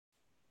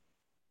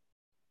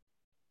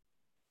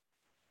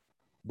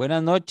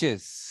Buenas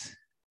noches.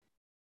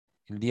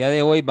 El día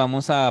de hoy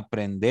vamos a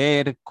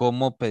aprender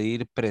cómo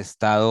pedir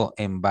prestado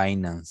en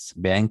Binance.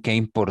 Vean qué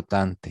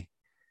importante.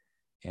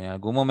 En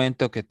algún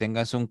momento que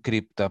tengas un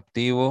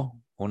criptoactivo,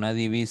 una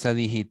divisa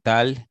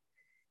digital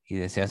y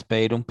deseas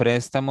pedir un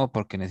préstamo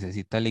porque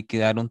necesitas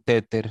liquidar un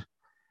tether,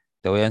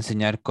 te voy a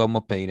enseñar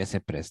cómo pedir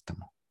ese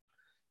préstamo.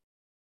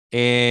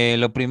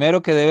 Lo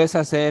primero que debes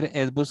hacer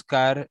es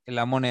buscar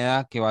la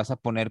moneda que vas a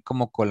poner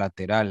como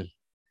colateral.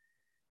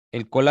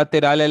 El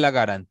colateral es la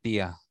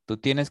garantía. Tú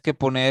tienes que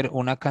poner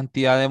una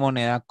cantidad de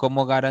moneda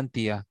como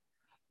garantía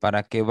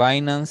para que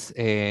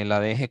Binance la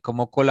deje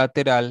como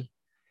colateral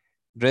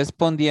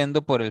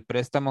respondiendo por el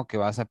préstamo que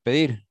vas a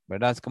pedir,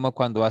 ¿verdad? Es como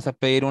cuando vas a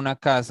pedir una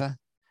casa,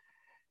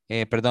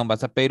 perdón,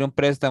 vas a pedir un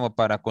préstamo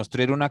para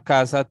construir una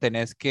casa,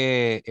 tenés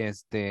que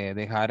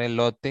dejar el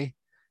lote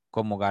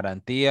como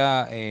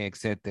garantía,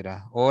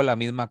 etcétera, o la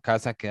misma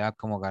casa queda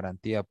como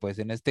garantía. Pues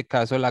en este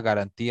caso, la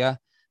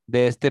garantía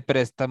de este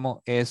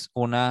préstamo es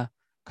una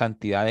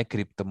cantidad de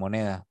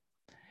criptomoneda.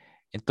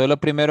 Entonces,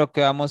 lo primero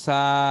que vamos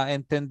a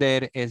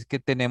entender es que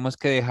tenemos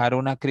que dejar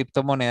una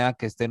criptomoneda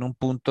que esté en un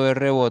punto de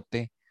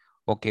rebote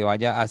o que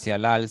vaya hacia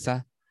el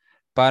alza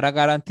para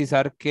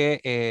garantizar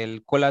que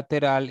el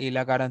colateral y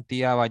la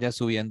garantía vaya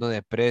subiendo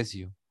de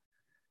precio,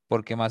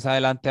 porque más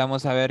adelante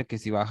vamos a ver que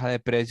si baja de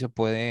precio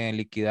puede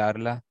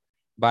liquidarla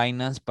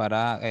Binance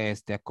para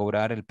a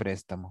cobrar el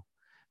préstamo.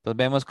 Entonces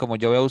vemos como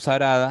yo voy a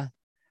usar ADA.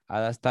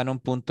 ADA está en un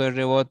punto de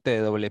rebote de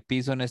doble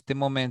piso en este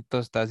momento,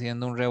 está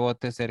haciendo un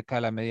rebote cerca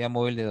de la media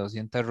móvil de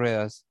 200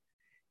 ruedas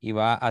y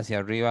va hacia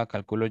arriba,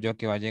 calculo yo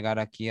que va a llegar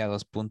aquí a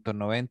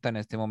 2.90, en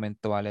este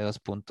momento vale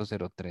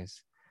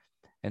 2.03.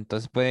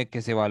 Entonces puede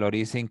que se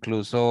valorice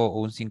incluso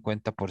un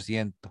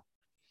 50%.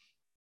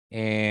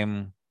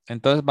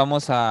 Entonces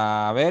vamos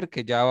a ver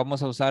que ya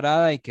vamos a usar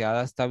ADA y que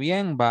ADA está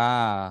bien,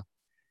 va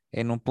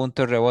en un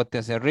punto de rebote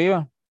hacia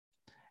arriba.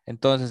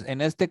 Entonces,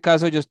 en este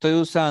caso yo estoy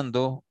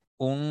usando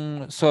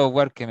un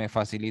software que me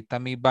facilita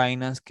mi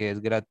Binance, que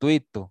es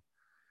gratuito.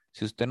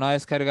 Si usted no ha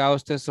descargado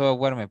este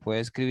software, me puede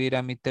escribir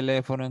a mi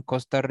teléfono en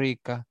Costa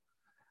Rica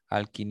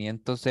al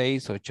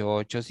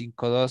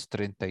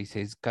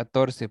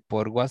 506-8852-3614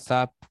 por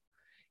WhatsApp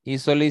y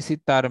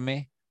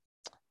solicitarme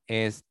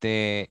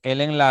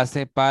el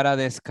enlace para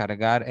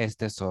descargar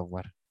este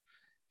software.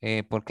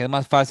 Porque es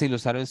más fácil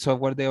usar el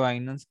software de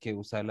Binance que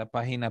usar la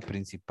página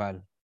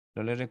principal.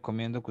 Yo le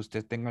recomiendo que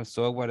usted tenga el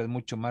software, es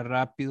mucho más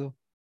rápido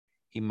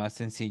y más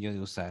sencillo de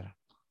usar.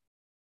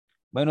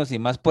 Bueno,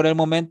 sin más por el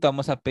momento,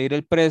 vamos a pedir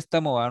el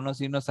préstamo, vamos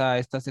a irnos a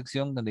esta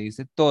sección donde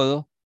dice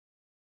todo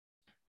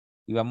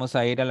y vamos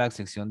a ir a la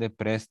sección de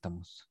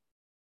préstamos.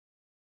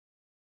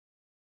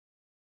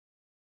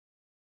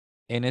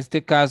 En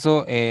este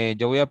caso,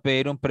 yo voy a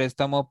pedir un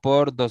préstamo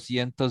por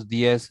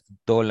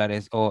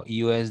 $210 o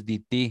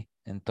USDT.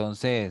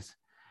 Entonces,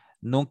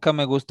 nunca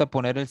me gusta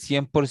poner el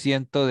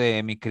 100%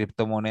 de mi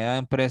criptomoneda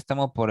en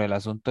préstamo por el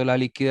asunto de la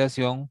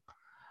liquidación,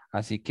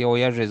 así que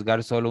voy a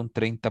arriesgar solo un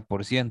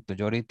 30%.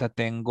 Yo ahorita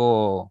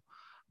tengo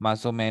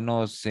más o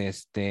menos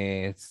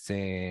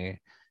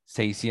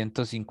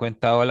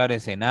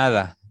 $650 en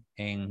ADA,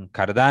 en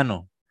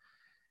Cardano.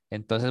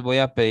 Entonces voy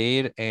a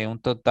pedir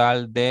un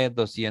total de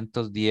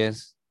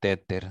 210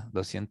 Tether,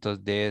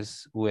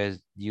 210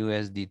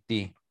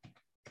 USDT.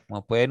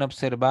 Como pueden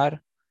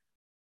observar,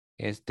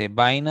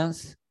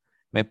 Binance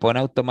me pone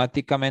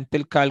automáticamente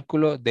el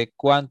cálculo de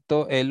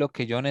cuánto es lo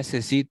que yo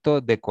necesito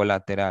de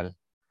colateral.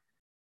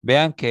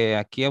 Vean que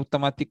aquí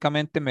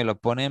automáticamente me lo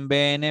pone en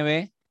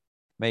BNB.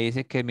 Me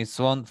dice que mis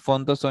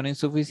fondos son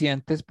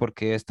insuficientes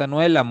porque esta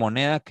no es la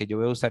moneda que yo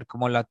voy a usar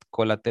como la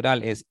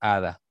colateral, es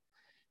ADA.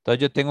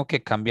 Entonces yo tengo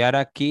que cambiar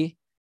aquí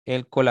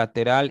el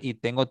colateral y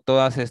tengo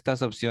todas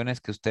estas opciones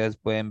que ustedes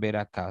pueden ver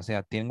acá. O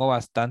sea, tengo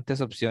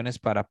bastantes opciones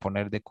para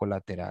poner de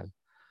colateral.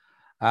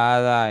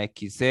 ADA,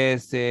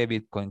 XS,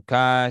 Bitcoin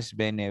Cash,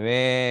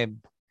 BNB,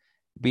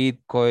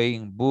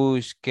 Bitcoin,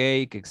 Bush,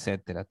 Cake,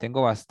 etcétera.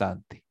 Tengo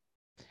bastante.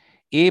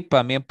 Y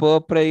también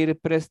puedo pedir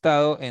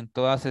prestado en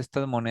todas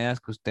estas monedas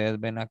que ustedes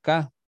ven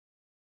acá,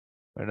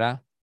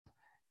 ¿verdad?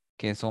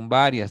 Que son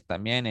varias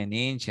también en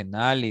Inch, en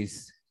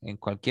Alice, en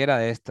cualquiera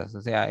de estas.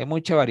 O sea, hay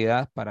mucha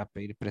variedad para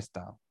pedir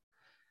prestado.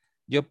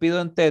 Yo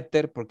pido en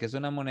Tether porque es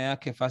una moneda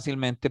que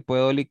fácilmente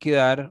puedo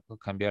liquidar o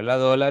cambiarla a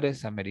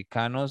dólares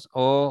americanos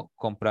o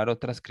comprar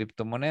otras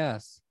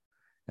criptomonedas.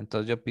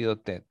 Entonces yo pido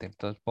Tether.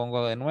 Entonces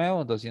pongo de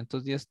nuevo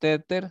 210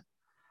 Tether.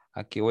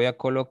 Aquí voy a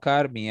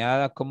colocar mi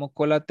ADA como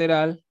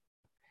colateral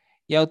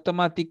y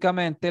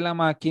automáticamente la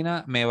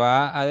máquina me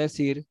va a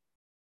decir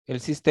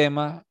el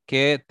sistema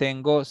que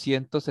tengo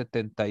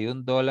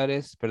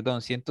 $171,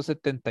 perdón,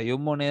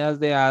 171 monedas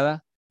de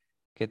ADA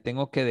que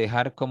tengo que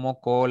dejar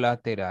como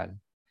colateral.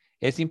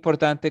 Es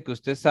importante que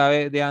usted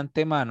sabe de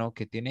antemano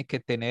que tiene que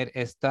tener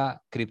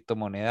esta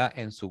criptomoneda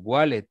en su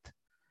wallet.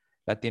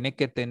 La tiene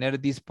que tener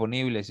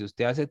disponible. Si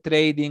usted hace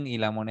trading y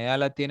la moneda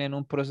la tiene en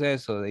un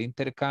proceso de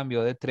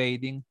intercambio de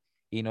trading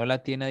y no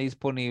la tiene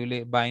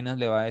disponible, Binance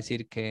le va a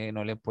decir que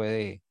no le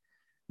puede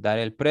dar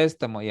el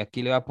préstamo y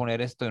aquí le va a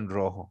poner esto en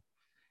rojo.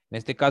 En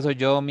este caso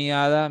yo mi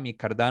ADA, mi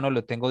Cardano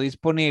lo tengo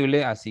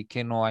disponible, así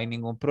que no hay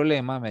ningún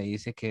problema. Me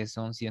dice que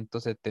son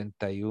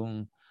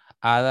 171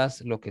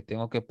 ADAs lo que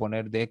tengo que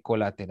poner de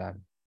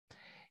colateral.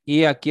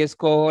 Y aquí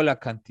escojo la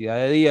cantidad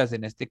de días.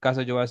 En este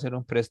caso yo voy a hacer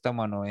un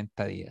préstamo a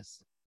 90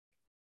 días.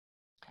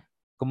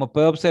 Como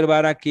puedo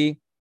observar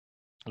aquí,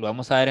 lo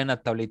vamos a ver en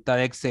la tablita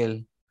de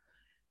Excel.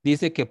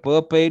 Dice que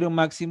puedo pedir un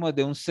máximo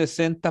de un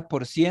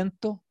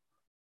 60%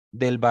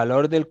 del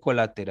valor del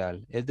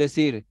colateral. Es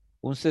decir,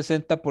 un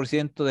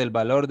 60% del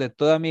valor de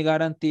toda mi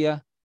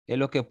garantía es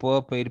lo que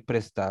puedo pedir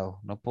prestado.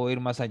 No puedo ir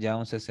más allá de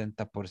un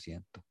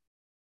 60%.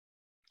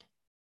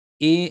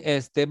 Y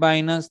este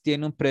Binance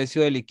tiene un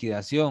precio de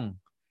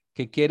liquidación.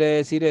 ¿Qué quiere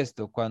decir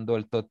esto? Cuando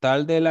el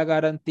total de la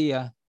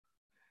garantía,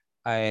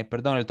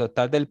 perdón, el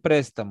total del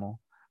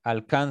préstamo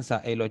alcanza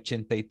el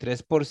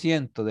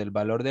 83% del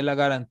valor de la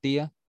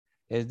garantía,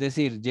 es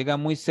decir, llega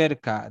muy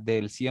cerca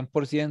del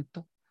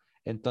 100%,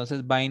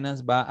 entonces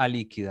Binance va a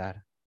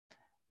liquidar.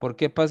 ¿Por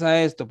qué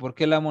pasa esto?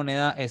 Porque la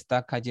moneda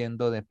está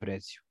cayendo de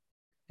precio.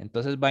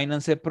 Entonces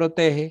Binance se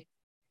protege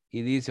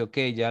y dice, ok,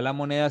 ya la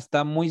moneda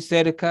está muy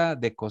cerca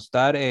de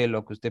costar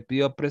lo que usted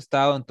pidió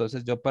prestado,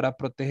 entonces yo para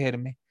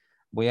protegerme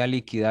voy a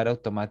liquidar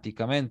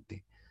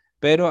automáticamente.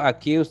 Pero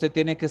aquí usted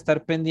tiene que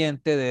estar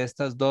pendiente de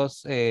estas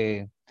dos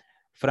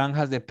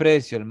franjas de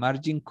precio, el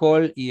margin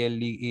call y el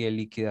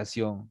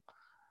liquidación,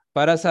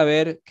 para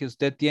saber que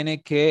usted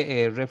tiene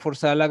que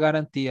reforzar la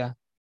garantía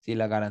si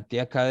la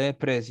garantía cae de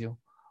precio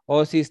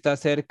o si está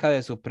cerca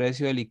de su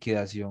precio de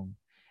liquidación.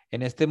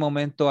 En este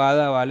momento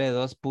ADA vale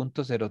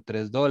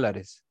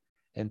 $2.03.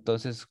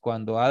 Entonces,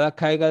 cuando ADA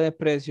caiga de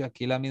precio,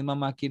 aquí la misma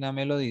máquina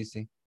me lo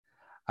dice,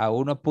 a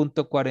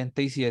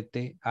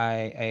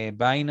 1.47,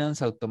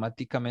 Binance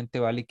automáticamente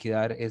va a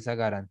liquidar esa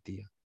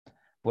garantía.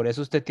 Por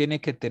eso usted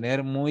tiene que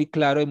tener muy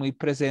claro y muy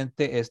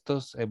presente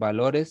estos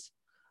valores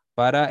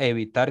para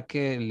evitar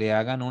que le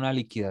hagan una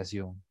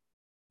liquidación.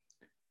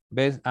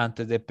 ¿Ves?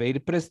 Antes de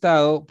pedir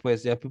prestado,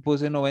 pues ya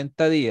puse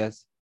 90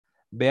 días.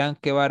 Vean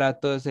qué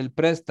barato es el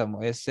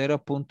préstamo. Es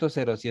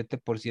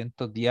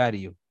 0.07%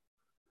 diario.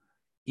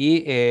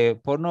 Y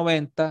por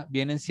 90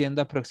 vienen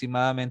siendo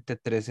aproximadamente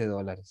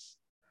 $13.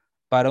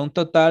 Para un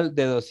total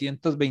de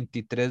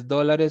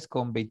 $223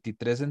 con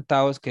 23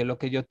 centavos, que es lo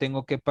que yo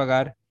tengo que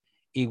pagar,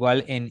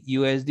 igual en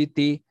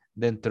USDT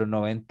dentro de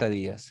 90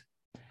 días.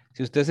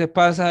 Si usted se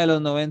pasa de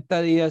los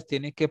 90 días,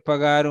 tiene que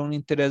pagar un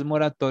interés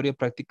moratorio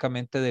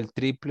prácticamente del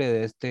triple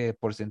de este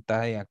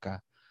porcentaje de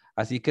acá.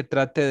 Así que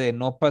trate de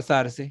no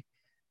pasarse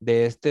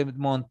de este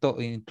monto,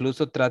 e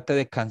incluso trate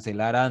de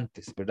cancelar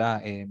antes,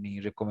 ¿verdad? Mi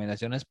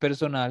recomendación es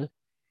personal,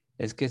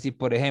 es que si,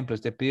 por ejemplo,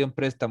 usted pide un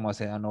préstamo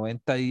hace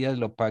 90 días,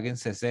 lo pague en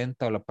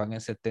 60 o lo pague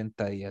en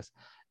 70 días.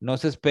 No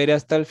se espere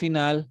hasta el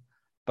final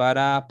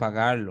para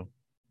pagarlo.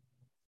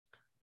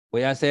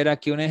 Voy a hacer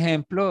aquí un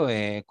ejemplo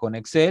con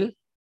Excel,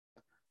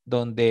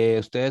 donde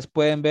ustedes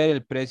pueden ver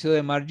el precio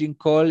de margin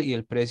call y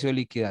el precio de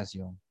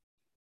liquidación.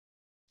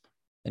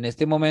 En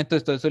este momento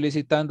estoy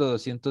solicitando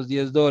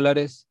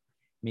 $210.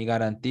 Mi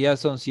garantía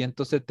son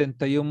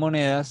 171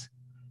 monedas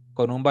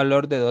con un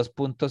valor de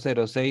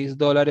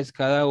 $2.06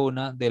 cada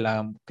una de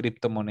la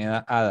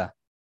criptomoneda ADA.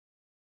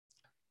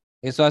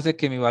 Eso hace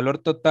que mi valor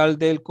total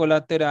del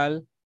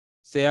colateral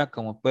sea,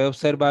 como puede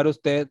observar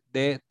usted,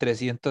 de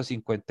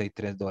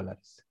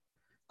 $353.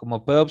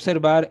 Como puede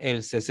observar,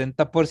 el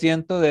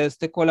 60% de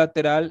este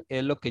colateral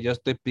es lo que yo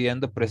estoy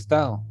pidiendo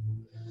prestado.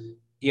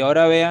 Y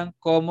ahora vean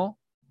cómo,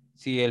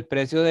 si el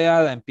precio de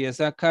ADA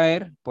empieza a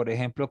caer, por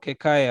ejemplo, que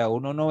cae a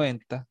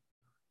 1.90,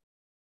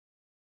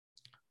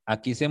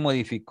 aquí se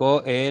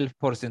modificó el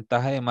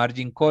porcentaje de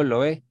margin call, ¿lo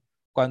ve?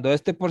 Cuando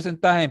este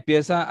porcentaje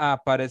empieza a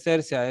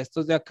parecerse a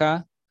estos de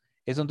acá,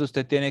 es donde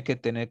usted tiene que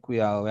tener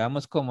cuidado.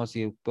 Veamos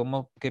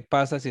qué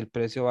pasa si el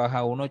precio baja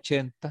a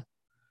 1.80,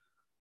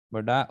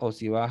 ¿verdad? O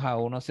si baja a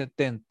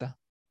 1.70.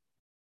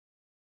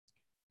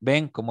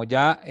 Ven, como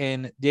ya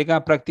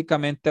llega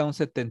prácticamente a un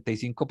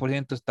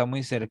 75%, está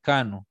muy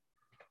cercano.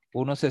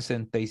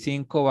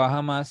 1.65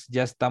 baja más,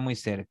 ya está muy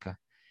cerca.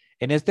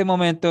 En este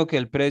momento que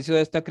el precio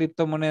de esta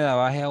criptomoneda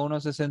baje a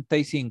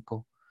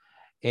 1.65,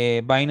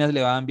 Binance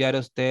le va a enviar a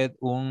usted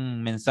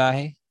un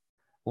mensaje,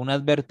 una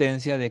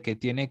advertencia de que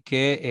tiene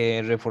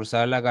que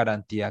reforzar la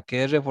garantía.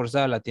 ¿Qué es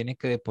reforzarla? Tiene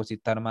que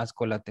depositar más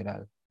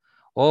colateral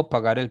o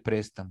pagar el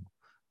préstamo,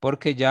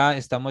 porque ya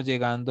estamos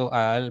llegando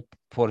al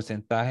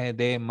porcentaje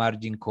de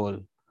margin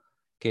call,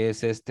 que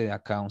es este de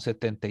acá, un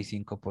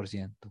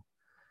 75%.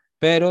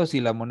 Pero si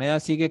la moneda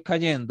sigue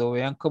cayendo,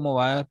 vean cómo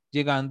va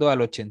llegando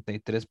al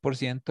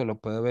 83%, lo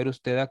puede ver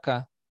usted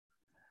acá,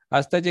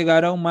 hasta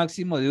llegar a un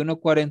máximo de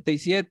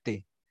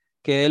 1.47,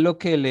 que es lo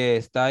que le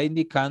está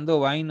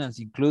indicando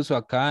Binance incluso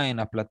acá en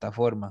la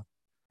plataforma.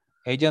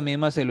 Ella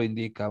misma se lo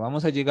indica.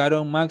 Vamos a llegar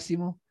a un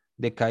máximo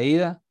de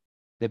caída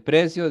de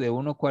precio de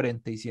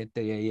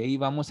 1.47 y ahí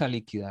vamos a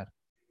liquidar.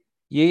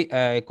 Y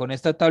con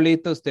esta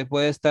tablita usted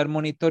puede estar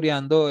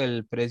monitoreando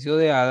el precio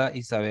de ADA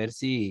y saber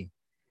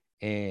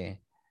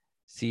eh,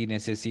 si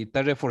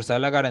necesita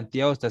reforzar la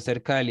garantía o está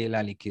cerca de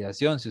la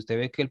liquidación. Si usted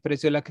ve que el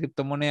precio de la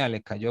criptomoneda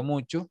le cayó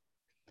mucho,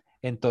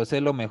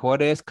 entonces lo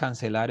mejor es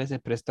cancelar ese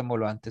préstamo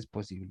lo antes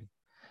posible.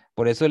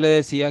 Por eso le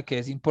decía que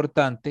es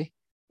importante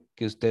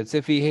que usted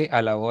se fije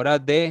a la hora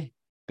de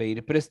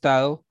pedir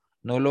prestado,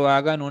 no lo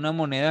haga en una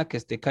moneda que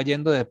esté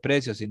cayendo de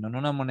precio, sino en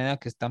una moneda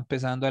que está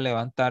empezando a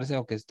levantarse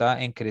o que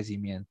está en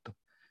crecimiento.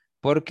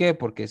 ¿Por qué?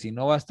 Porque si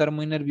no va a estar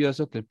muy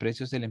nervioso que el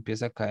precio se le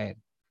empieza a caer.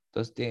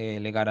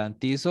 Entonces, le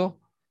garantizo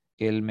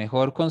que el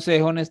mejor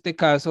consejo en este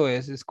caso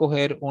es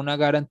escoger una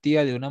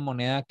garantía de una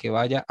moneda que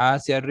vaya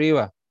hacia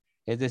arriba,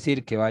 es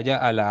decir, que vaya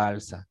a la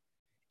alza.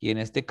 Y en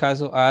este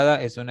caso,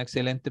 ADA es un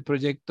excelente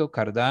proyecto,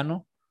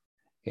 Cardano.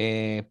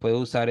 Puede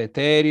usar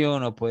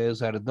Ethereum, o puede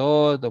usar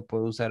DOT, o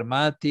puede usar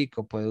Matic,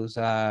 o puede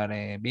usar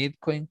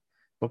Bitcoin,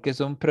 porque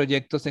son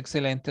proyectos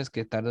excelentes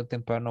que tarde o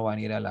temprano van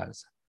a ir al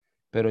alza.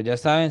 Pero ya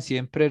saben,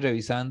 siempre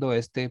revisando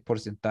este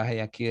porcentaje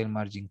de aquí del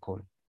margin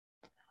call.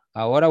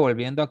 Ahora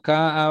volviendo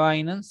acá a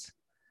Binance,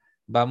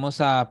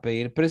 vamos a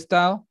pedir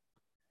prestado.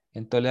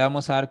 Entonces le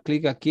vamos a dar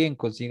clic aquí en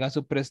consiga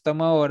su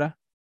préstamo ahora.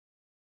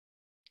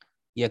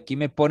 Y aquí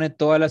me pone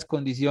todas las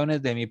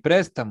condiciones de mi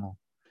préstamo.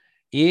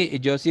 Y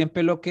yo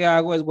siempre lo que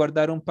hago es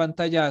guardar un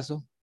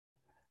pantallazo,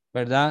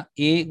 ¿verdad?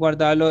 Y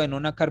guardarlo en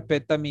una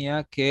carpeta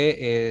mía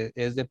que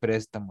es de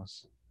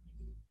préstamos.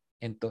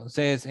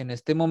 Entonces, en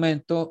este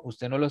momento,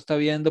 usted no lo está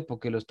viendo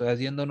porque lo estoy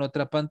haciendo en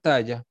otra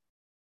pantalla.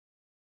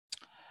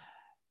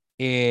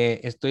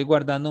 Estoy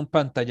guardando un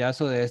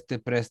pantallazo de este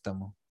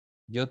préstamo.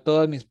 Yo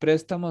todos mis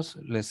préstamos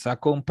les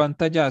saco un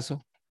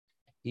pantallazo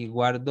y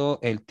guardo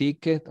el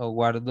ticket o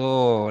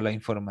guardo la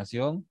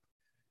información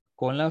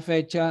con la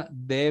fecha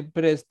de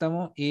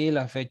préstamo y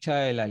la fecha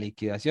de la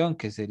liquidación,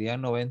 que sería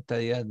 90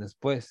 días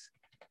después.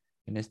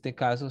 En este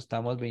caso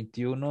estamos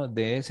 21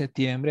 de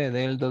septiembre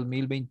del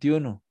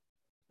 2021.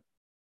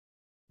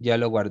 Ya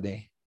lo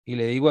guardé. Y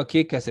le digo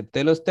aquí que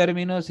acepté los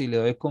términos y le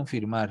doy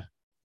confirmar.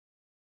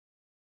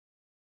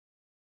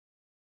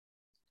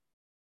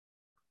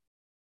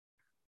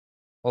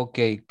 Ok,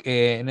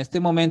 en este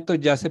momento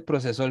ya se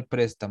procesó el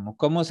préstamo.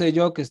 ¿Cómo sé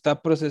yo que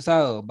está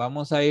procesado?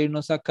 Vamos a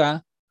irnos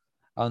acá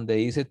a donde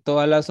dice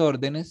todas las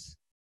órdenes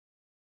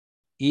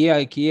y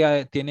aquí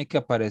tiene que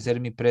aparecer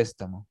mi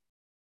préstamo.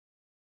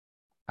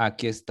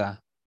 Aquí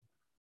está.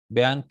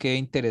 Vean qué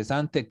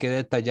interesante, qué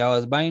detallado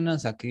es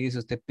Binance. Aquí dice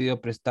usted pidió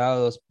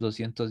prestado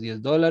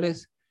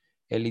 $210.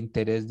 El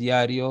interés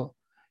diario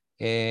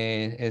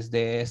es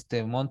de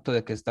este monto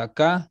de que está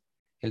acá.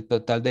 El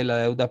total de la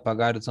deuda a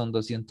pagar son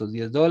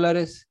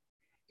 $210.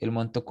 El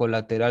monto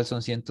colateral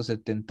son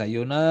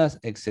 171 hadas,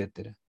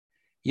 etcétera.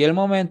 Y el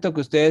momento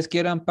que ustedes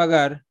quieran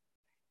pagar,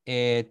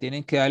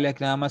 tienen que darle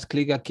nada más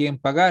clic aquí en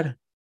pagar.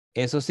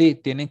 Eso sí,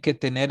 tienen que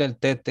tener el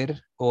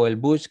Tether o el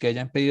Bush que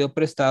hayan pedido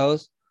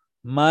prestados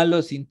más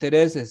los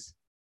intereses.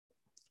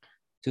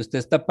 Si usted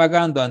está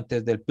pagando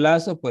antes del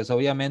plazo, pues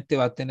obviamente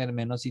va a tener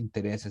menos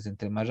intereses.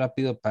 Entre más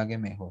rápido pague,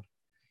 mejor.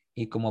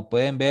 Y como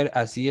pueden ver,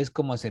 así es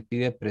como se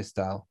pide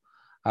prestado.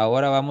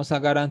 Ahora vamos a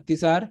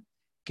garantizar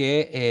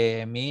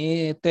que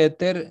mi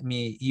Tether,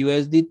 mi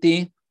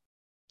USDT,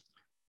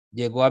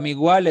 llegó a mi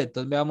wallet.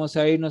 Entonces vamos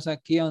a irnos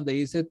aquí a donde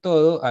dice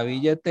todo, a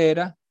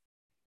billetera,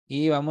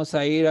 y vamos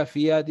a ir a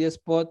Fiat y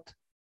Spot,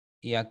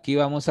 y aquí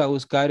vamos a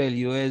buscar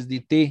el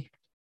USDT.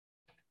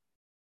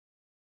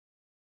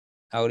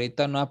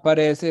 Ahorita no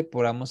aparece,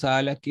 pero vamos a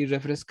darle aquí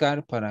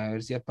refrescar para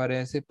ver si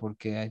aparece,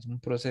 porque hay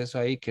un proceso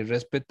ahí que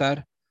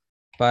respetar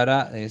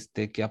para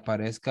que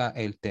aparezca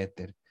el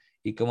Tether.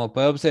 Y como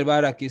puede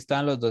observar, aquí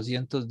están los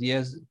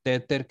 210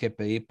 Tether que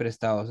pedí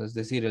prestados, es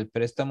decir, el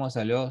préstamo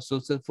salió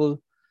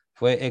successful,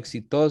 fue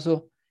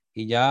exitoso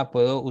y ya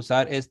puedo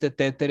usar este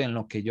Tether en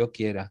lo que yo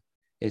quiera.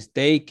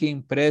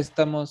 Staking,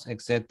 préstamos,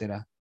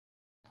 etcétera.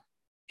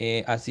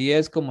 Así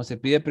es como se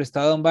pide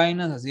prestado en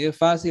Binance, así de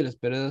fácil.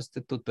 Espero que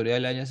este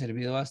tutorial le haya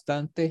servido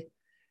bastante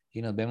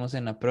y nos vemos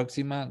en la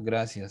próxima.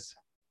 Gracias.